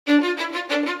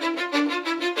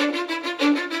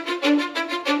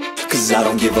'cause I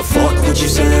don't give a fuck what you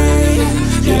say.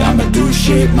 Yeah, I'ma do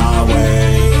shit my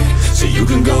way. So you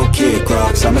can go kick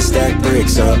rocks, I'ma stack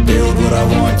bricks up, build what I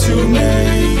want to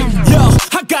make. Yo,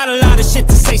 I got a lot of shit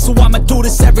to say, so I'ma do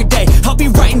this every day. I'll be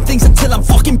writing things until I'm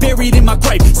fucking buried in my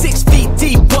grave. 6 feet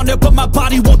deep under, but my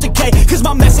body won't decay, 'cause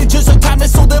my messages are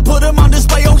timeless, so they'll put them on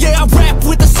display. Oh yeah, I rap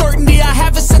with a certainty, I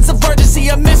have a sense of urgency,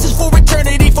 a message for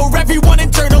eternity, for everyone